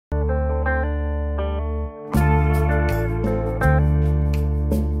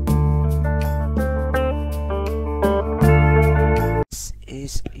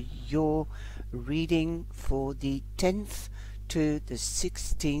reading for the 10th to the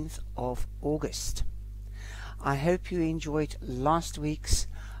 16th of August. I hope you enjoyed last week's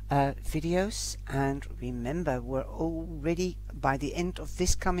videos, and remember, we're already by the end of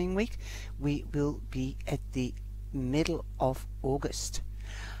this coming week we will be at the middle of August.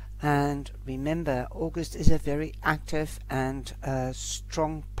 And remember, August is a very active and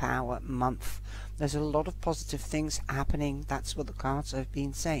strong power month. There's a lot of positive things happening. That's what the cards have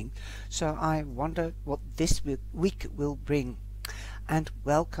been saying. So I wonder what this week will bring. And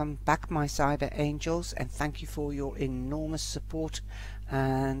welcome back, my cyber angels, and thank you for your enormous support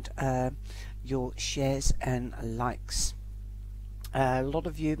and your shares and likes. A lot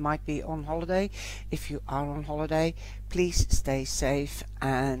of you might be on holiday. If you are on holiday, please stay safe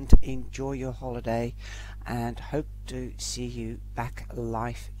and enjoy your holiday, and hope to see you back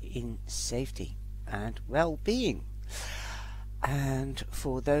live in safety and well-being. And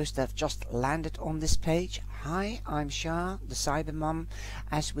for those that have just landed on this page, hi, I'm Shah, the Cyber Mum,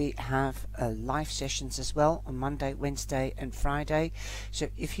 as we have live sessions as well on Monday, Wednesday and Friday. So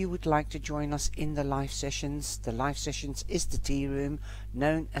if you would like to join us in the live sessions is the tea room,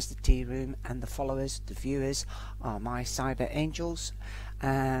 known as the tea room, and the followers, the viewers, are my cyber angels,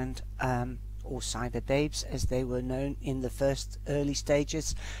 and or cyber babes as they were known in the first early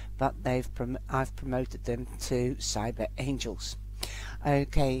stages, but I've promoted them to cyber angels.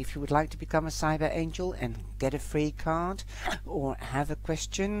 Okay, if you would like to become a cyber angel and get a free card or have a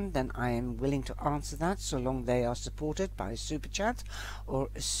question, then I am willing to answer that, so long they are supported by a super chat or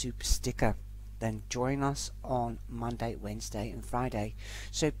a super sticker. Then join us on Monday, Wednesday and Friday.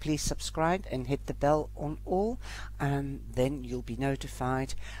 So please subscribe and hit the bell on all, and then you'll be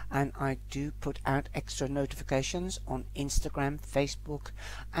notified. And I do put out extra notifications on Instagram, Facebook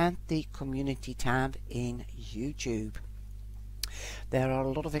and the community tab in YouTube. There are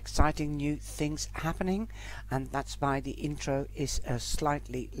a lot of exciting new things happening, and that's why the intro is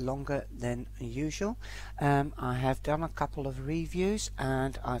slightly longer than usual. I have done a couple of reviews,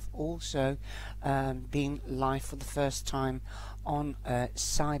 and I've also been live for the first time on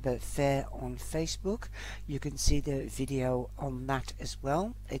Cyber Fair on Facebook. You can see the video on that as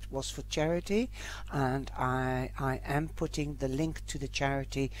well. It was for charity, and I am putting the link to the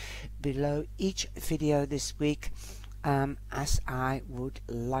charity below each video this week. As I would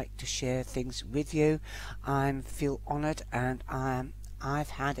like to share things with you. I feel honored, and I've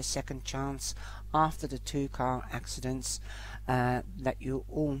had a second chance after the 2 car accidents that you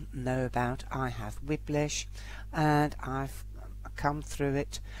all know about. I have whiplash, and I've come through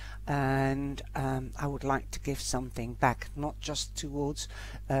it, and I would like to give something back, not just towards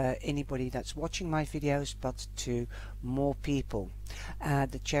anybody that's watching my videos, but to more people.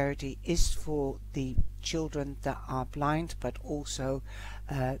 The charity is for the children that are blind, but also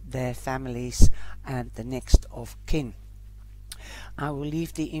their families and the next of kin. I will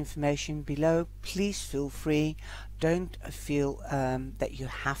leave the information below. Please feel free. Don't feel that you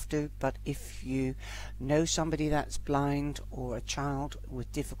have to, but if you know somebody that's blind, or a child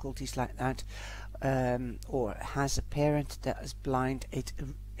with difficulties like that, or has a parent that is blind, it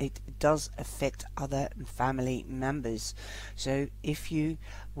does affect other family members. So if you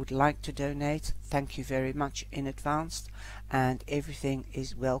would like to donate, thank you very much in advance, and everything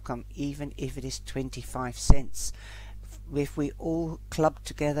is welcome, even if it is 25 cents. If we all club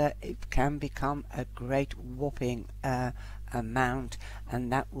together, it can become a great whopping amount,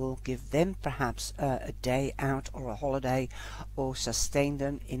 and that will give them perhaps a day out or a holiday, or sustain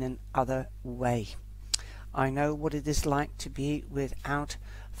them in another way. I know what it is like to be without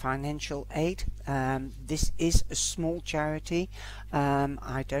financial aid. This is a small charity.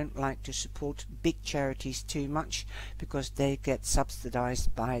 I don't like to support big charities too much, because they get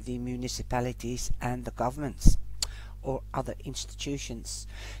subsidized by the municipalities and the governments or other institutions.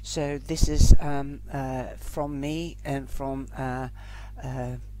 So this is from me and from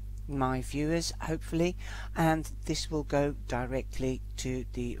my viewers, hopefully, and this will go directly to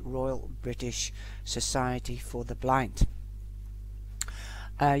the Royal British Society for the Blind.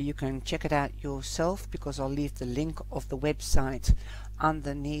 You can check it out yourself, because I'll leave the link of the website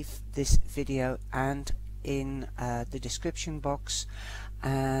underneath this video and in the description box.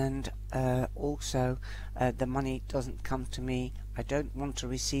 And also the money doesn't come to me. I don't want to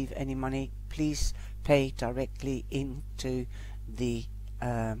receive any money. Please pay directly into the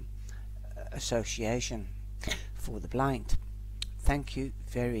association for the blind. Thank you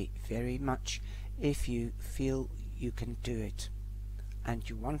very, very much if you feel you can do it and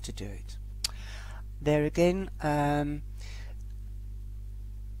you want to do it. There again,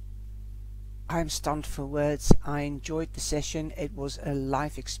 I'm stunned for words. I enjoyed the session. It was a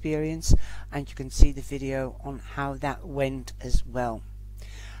life experience, and you can see the video on how that went as well.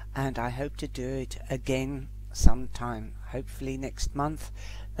 And I hope to do it again sometime, hopefully next month,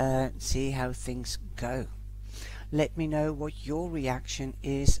 see how things go. Let me know what your reaction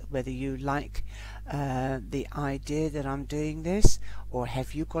is, whether you like the idea that I'm doing this, or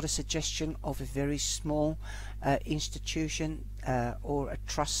have you got a suggestion of a very small institution or a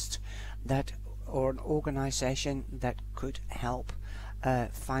trust that, or an organization that could help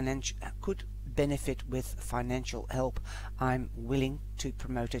could benefit with financial help. I'm willing to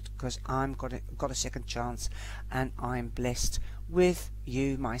promote it because I'm got a second chance, and I'm blessed with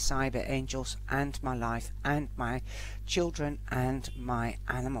you, my cyber angels, and my life, and my children, and my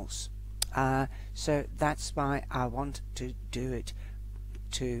animals. So that's why I want to do it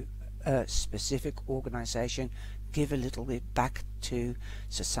to a specific organization, give a little bit back to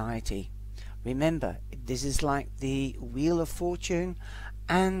society. Remember, this is like the Wheel of Fortune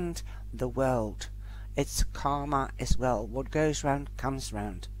and the world. It's karma as well. What goes round comes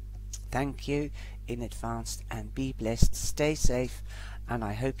round. Thank you in advance, and be blessed, stay safe, and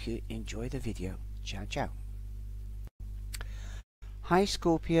I hope you enjoy the video. Ciao ciao. Hi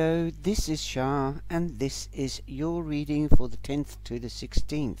Scorpio, this is Shah, and this is your reading for the 10th to the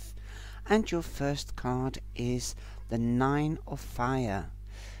 16th. And your first card is the 9 of Fire.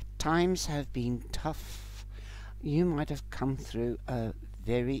 Times have been tough. You might have come through a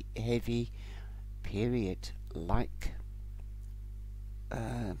very heavy period, like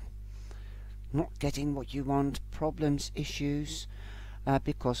not getting what you want, problems, issues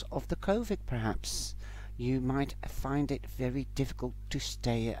because of the COVID perhaps. You might find it very difficult to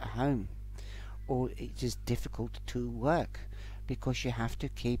stay at home, or it is difficult to work because you have to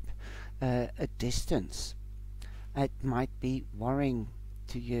keep a distance. It might be worrying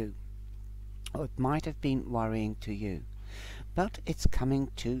to you, or it might have been worrying to you, but it's coming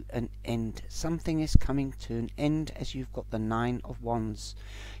to an end. Something is coming to an end, as you've got the 9 of Wands.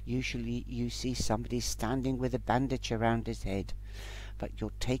 Usually you see somebody standing with a bandage around his head, but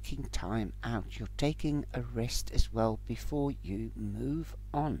you're taking time out. You're taking a rest as well before you move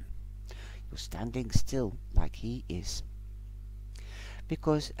on. You're standing still like he is.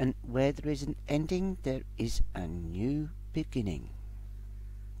 Because where there is an ending, there is a new beginning.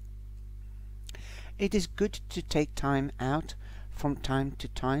 It is good to take time out from time to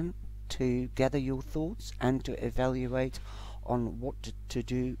time to gather your thoughts and to evaluate on what to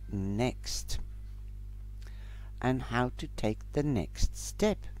do next and how to take the next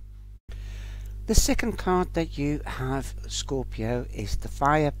step. The second card that you have, Scorpio, is the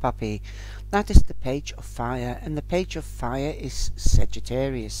Fire Puppy. That is the Page of Fire, and the Page of Fire is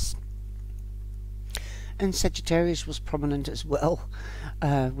Sagittarius. And Sagittarius was prominent as well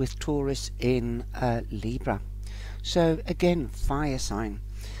with Taurus in Libra. So again, fire sign.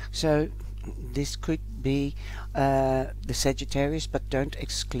 So this could be the Sagittarius, but don't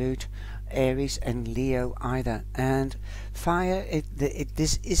exclude Aries and Leo either. And fire,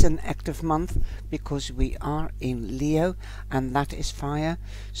 this is an active month because we are in Leo, and that is fire.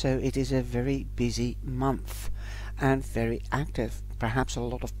 So it is a very busy month and very active. Perhaps a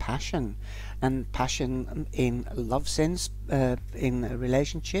lot of passion, and passion in love sense, in a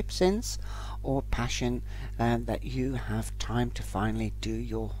relationship sense, or passion that you have time to finally do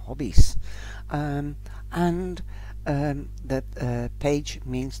your hobbies. The page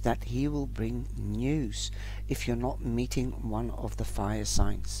means that he will bring news if you're not meeting one of the fire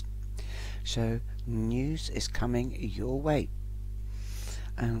signs. So news is coming your way.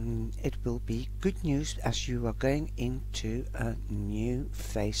 It will be good news as you are going into a new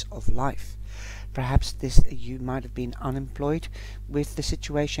phase of life. Perhaps you might have been unemployed with the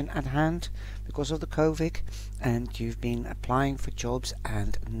situation at hand because of the COVID, and you've been applying for jobs,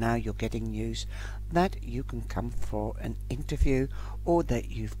 and now you're getting news that you can come for an interview, or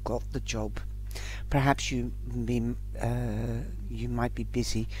that you've got the job. Perhaps you might be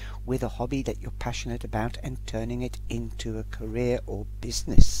busy with a hobby that you're passionate about and turning it into a career or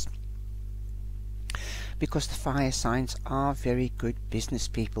business. Because the fire signs are very good business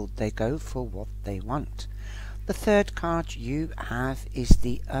people. They go for what they want. The third card you have is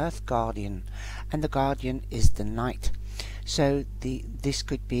the Earth Guardian, and the Guardian is the Knight. So this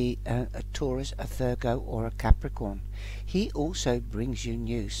could be a Taurus, a Virgo, or a Capricorn. He also brings you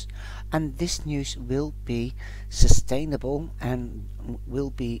news, and this news will be sustainable and will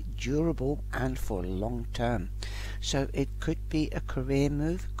be durable and for long term. So it could be a career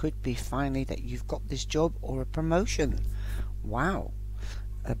move, could be finally that you've got this job, or a promotion. Wow,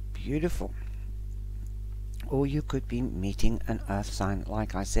 beautiful. or you could be meeting an earth sign,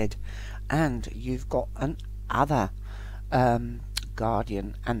 like I said, and you've got an other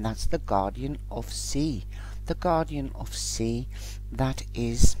guardian, and that's the guardian of sea. The guardian of sea, that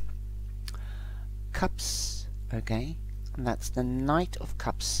is Cups, okay, and that's the Knight of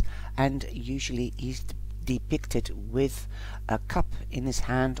Cups, and usually he's depicted with a cup in his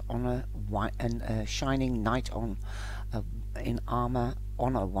hand on a white and a shining knight on in armor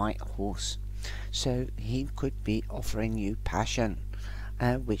on a white horse. So he could be offering you passion,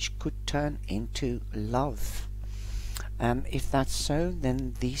 which could turn into love. If that's so,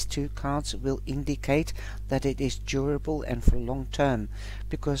 then these two cards will indicate that it is durable and for long term,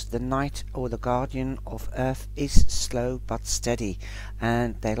 because the Knight or the Guardian of Earth is slow but steady,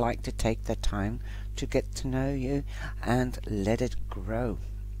 and they like to take their time to get to know you and let it grow.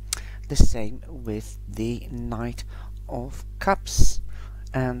 The same with the Knight of Cups,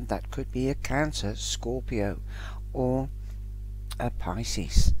 and that could be a Cancer, Scorpio, or a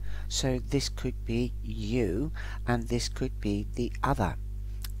Pisces. So this could be you, and this could be the other,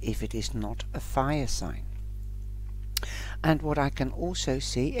 if it is not a fire sign. And what I can also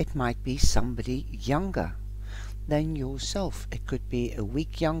see, it might be somebody younger than yourself. It could be a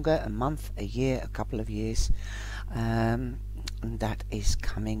week younger, a month, a year, a couple of years, and that is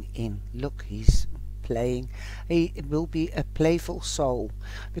coming in. Look, he's playing. He will be a playful soul,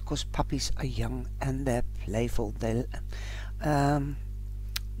 because puppies are young and they're playful.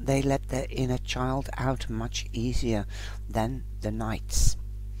 They let their inner child out much easier than the knights.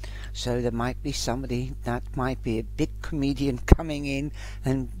 So there might be somebody that might be a big comedian coming in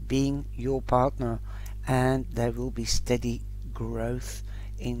and being your partner, and there will be steady growth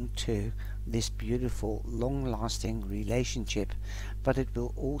into this beautiful long-lasting relationship. But it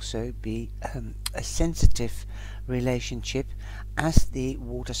will also be a sensitive relationship, as the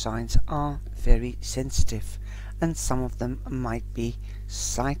water signs are very sensitive, and some of them might be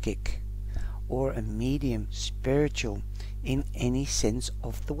psychic or a medium, spiritual in any sense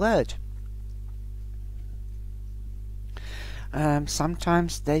of the word.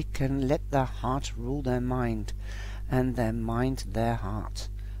 Sometimes they can let their heart rule their mind, and their mind their heart.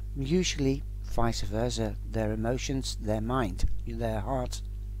 Usually vice versa, their emotions their mind, their heart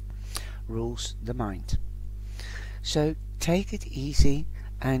rules the mind. So take it easy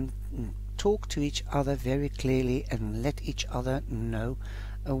and talk to each other very clearly, and let each other know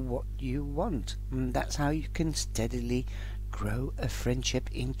what you want. And that's how you can steadily grow a friendship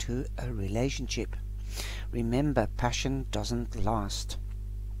into a relationship. Remember, passion doesn't last.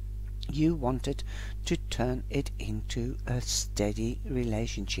 You wanted to turn it into a steady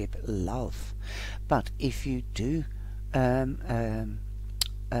relationship, love. But if you do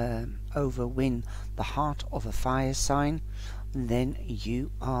overwin the heart of a fire sign, then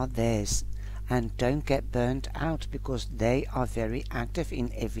you are theirs. And don't get burnt out, because they are very active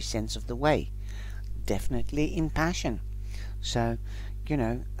in every sense of the way, definitely in passion. So, you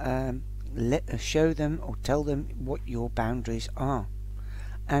know, show them or tell them what your boundaries are,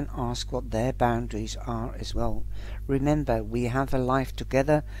 and ask what their boundaries are as well. Remember, we have a life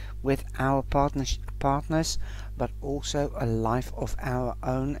together with our partners, but also a life of our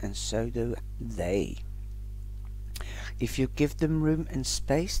own, and so do they. If you give them room and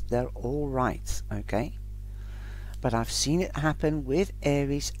space, they're all right, okay? But I've seen it happen with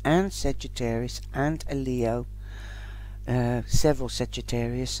Aries and Sagittarius and a Leo, several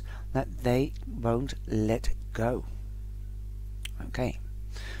Sagittarius, that they won't let go. Okay,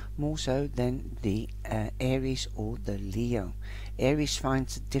 more so than the Aries or the Leo. Aries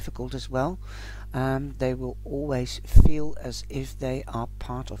finds it difficult as well. They will always feel as if they are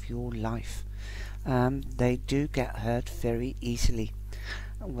part of your life. They do get hurt very easily.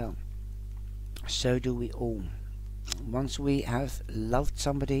 Well, so do we all. Once we have loved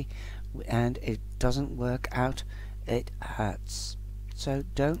somebody and it doesn't work out, it hurts. So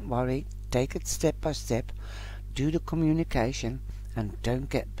don't worry, take it step by step, do the communication, and don't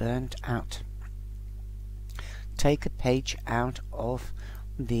get burnt out. Take a page out of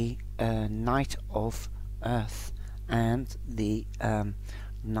the Knight of Earth and the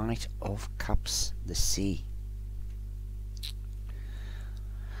Knight of Cups, the sea.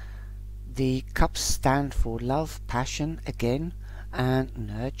 The cups stand for love, passion again, and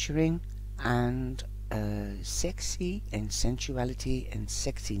nurturing, and sexy, and sensuality and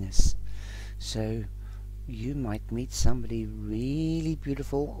sexiness. So you might meet somebody really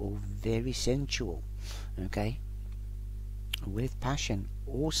beautiful or very sensual, okay, with passion,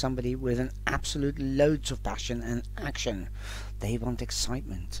 or somebody with an absolute loads of passion and action. They want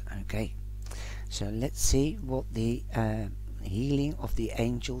excitement, okay. So let's see what the healing of the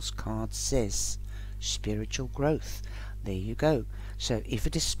angels card says spiritual growth. There you go. So if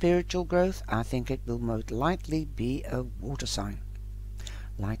it is spiritual growth, I think it will most likely be a water sign.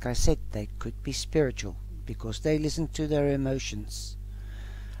 Like I said, they could be spiritual because they listen to their emotions,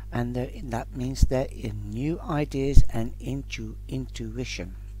 and that means they're in new ideas and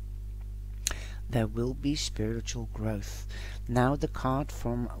intuition. There will be spiritual growth. Now the card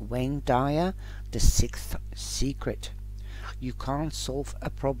from Wayne Dyer, The Sixth Secret. You can't solve a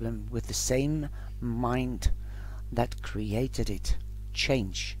problem with the same mind that created it.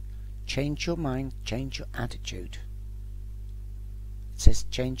 Change your mind, change your attitude. It says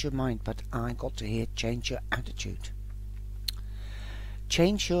change your mind, but I got to hear change your attitude.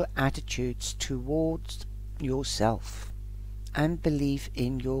 Change your attitudes towards yourself and believe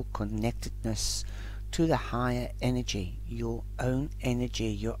in your connectedness to the higher energy, your own energy,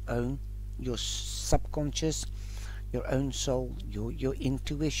 your subconscious, your own soul, your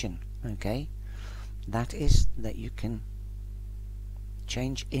intuition. Okay, that is that you can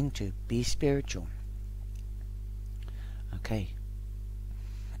change into, be spiritual. Okay,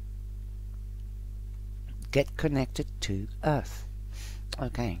 get connected to earth.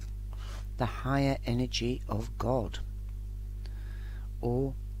 Okay, the higher energy of God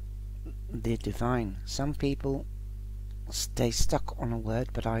or the divine. Some people stay stuck on a word,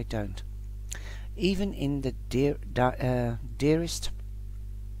 but I don't. Even in the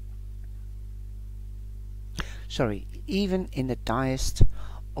even in the direst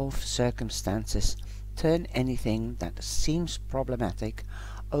of circumstances, turn anything that seems problematic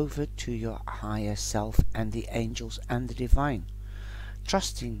over to your higher self and the angels and the divine,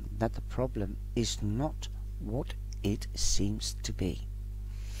 trusting that the problem is not what it seems to be.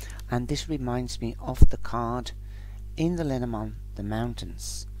 And this reminds me of the card in the Lenormand, the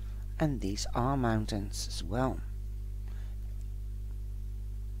mountains, and these are mountains as well.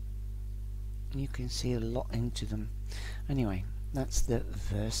 You can see a lot into them. Anyway, that's the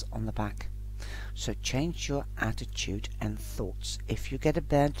verse on the back. So change your attitude and thoughts. If you get a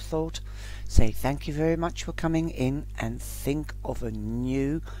bad thought, say thank you very much for coming in and think of a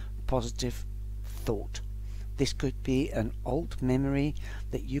new positive thought. This could be an old memory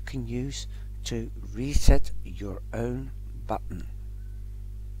that you can use to reset your own button.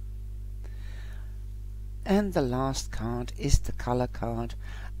 And the last card is the color card,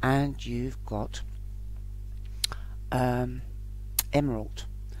 and you've got emerald.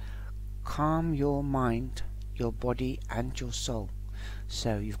 Calm your mind, your body and your soul.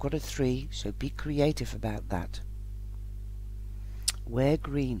 So you've got a 3, so be creative about that. Wear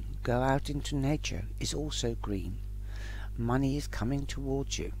green, go out into nature is also green. Money is coming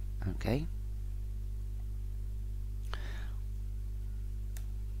towards you. Okay,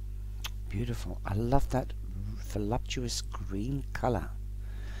 beautiful. I love that voluptuous green color.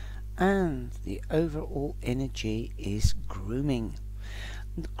 And the overall energy is grooming.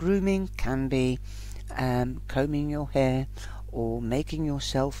 Grooming can be combing your hair or making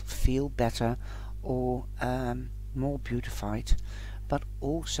yourself feel better or more beautified, but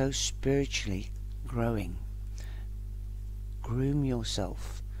also spiritually growing. Groom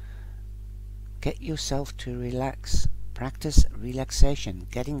yourself. Get yourself to relax. Practice relaxation,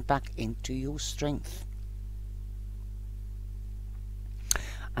 getting back into your strength.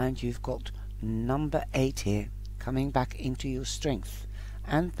 And you've got number 8 here, coming back into your strength,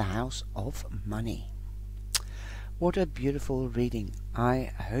 and the house of money. What a beautiful reading.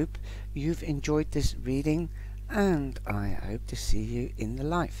 I hope you've enjoyed this reading, and I hope to see you in the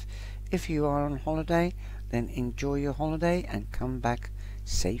life. If you are on holiday, then enjoy your holiday and come back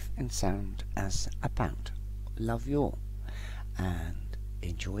safe and sound as a pound. Love you all, and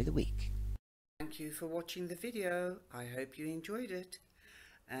enjoy the week. Thank you for watching the video. I hope you enjoyed it.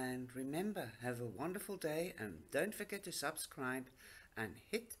 And remember, have a wonderful day, and don't forget to subscribe and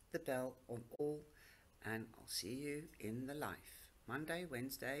hit the bell on all, and I'll see you in the life. Monday,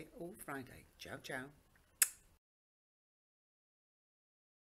 Wednesday or Friday. Ciao, ciao.